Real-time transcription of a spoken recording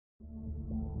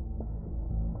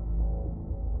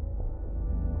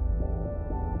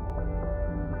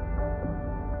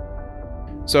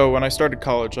So when I started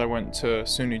college, I went to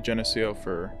SUNY Geneseo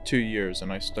for 2 years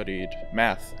and I studied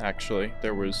math, actually.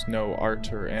 There was no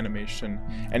art or animation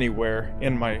anywhere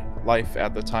in my life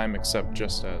at the time except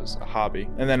just as a hobby.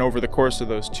 And then over the course of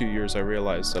those 2 years, I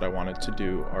realized that I wanted to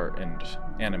do art and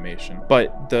animation.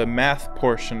 But the math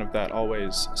portion of that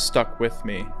always stuck with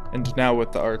me. And now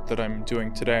with the art that I'm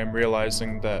doing today, I'm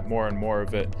realizing that more and more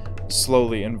of it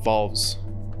slowly involves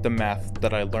the math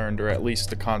that I learned, or at least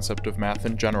the concept of math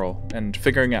in general, and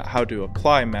figuring out how to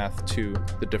apply math to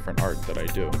the different art that I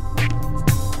do.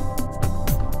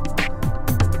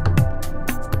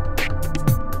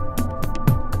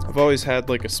 I've always had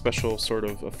like a special sort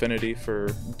of affinity for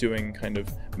doing kind of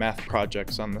math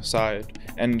projects on the side,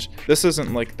 and this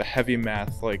isn't like the heavy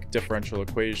math like differential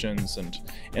equations and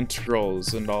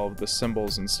integrals and all of the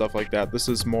symbols and stuff like that. This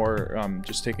is more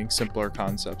just taking simpler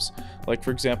concepts. Like,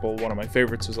 for example, one of my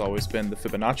favorites has always been the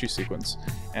Fibonacci sequence,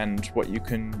 and what you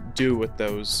can do with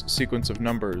those sequence of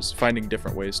numbers, finding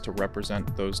different ways to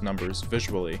represent those numbers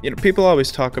visually. You know, people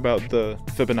always talk about the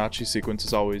Fibonacci sequence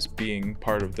as always being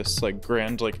part of this like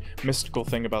grand, like mystical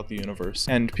thing about the universe,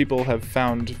 and people have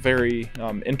found very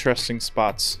interesting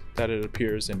spots that it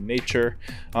appears in nature,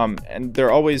 and there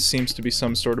always seems to be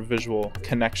some sort of visual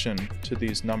connection to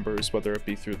these numbers, whether it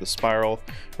be through the spiral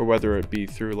or whether it be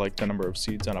through like the number of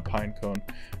seeds on a pine cone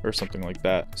or something like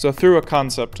that. So through a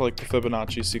concept like the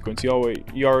Fibonacci sequence,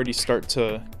 you already start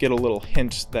to get a little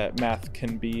hint that math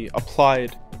can be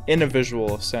applied in a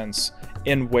visual sense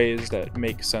in ways that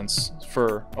make sense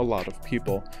for a lot of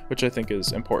people, which I think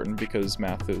is important because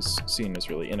math is seen as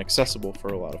really inaccessible for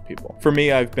a lot of people. For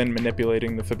me, I've been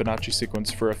manipulating the Fibonacci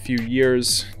sequence for a few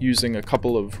years using a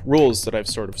couple of rules that I've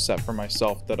sort of set for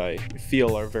myself that I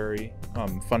feel are very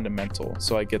fundamental.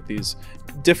 So I get these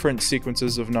different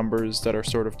sequences of numbers that are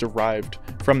sort of derived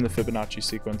from the Fibonacci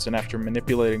sequence, and after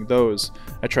manipulating those,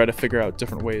 I try to figure out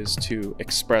different ways to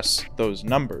express those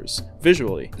numbers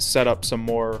visually. Set up some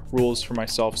more rules for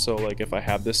myself, so like if I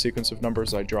have this sequence of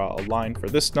numbers, I draw a line for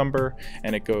this number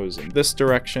and it goes in this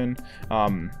direction.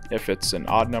 If it's an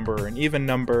odd number or an even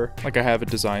number, like I have a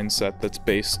design set that's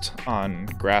based on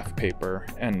graph paper,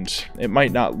 and it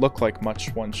might not look like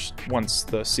much once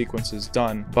the sequence is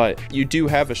done, but you do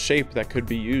have a shape that could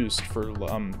be used for,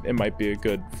 it might be a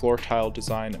good floor tile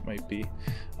design, it might be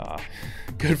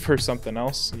good for something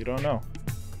else, you don't know.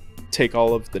 Take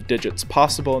all of the digits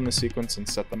possible in the sequence and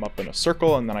set them up in a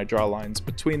circle, and then I draw lines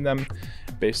between them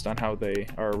based on how they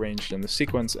are arranged in the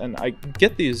sequence, and I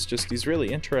get these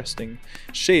really interesting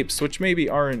shapes which maybe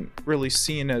aren't really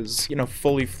seen as, you know,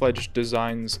 fully fledged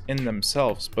designs in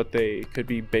themselves, but they could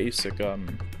be basic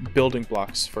building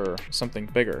blocks for something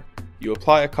bigger. You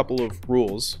apply a couple of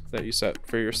rules that you set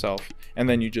for yourself, and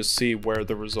then you just see where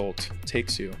the result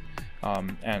takes you.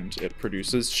 And it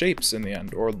produces shapes in the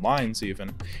end, or lines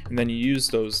even, and then you use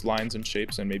those lines and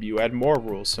shapes, and maybe you add more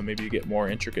rules, so maybe you get more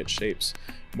intricate shapes,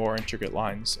 more intricate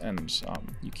lines, and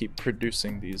you keep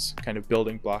producing these kind of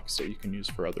building blocks that you can use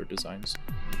for other designs.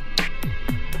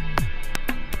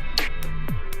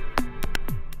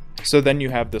 So then you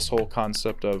have this whole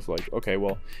concept of like, okay,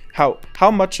 well,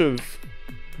 how much of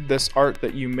this art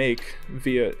that you make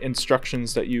via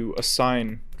instructions that you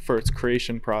assign for its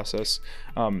creation process,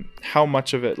 how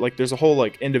much of it, like there's a whole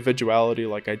like individuality,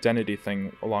 like identity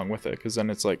thing along with it, because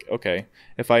then it's like, okay,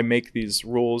 if I make these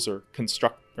rules or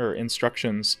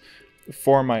instructions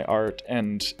for my art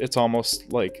and it's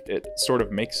almost like it sort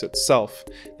of makes itself,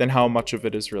 then how much of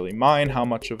it is really mine, how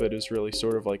much of it is really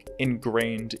sort of like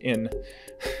ingrained in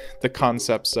the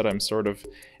concepts that I'm sort of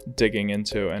digging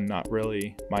into and not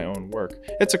really my own work.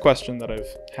 It's a question that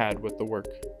I've had with the work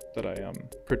that I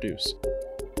produce.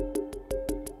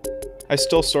 I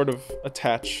still sort of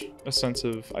attach a sense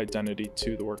of identity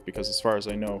to the work because, as far as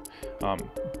I know,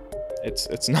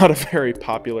 it's not a very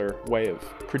popular way of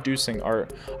producing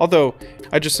art. Although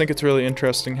I just think it's really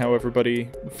interesting how everybody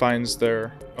finds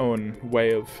their own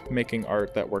way of making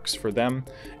art that works for them,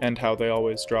 and how they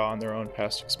always draw on their own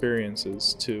past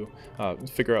experiences to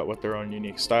figure out what their own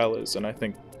unique style is. And I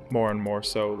think more and more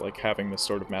so, like having this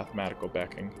sort of mathematical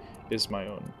backing is my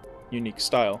own unique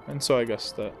style. And so I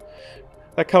guess that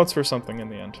counts for something in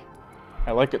the end.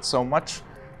 I like it so much,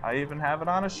 I even have it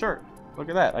on a shirt. Look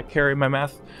at that, I carry my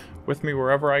math with me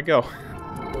wherever I go.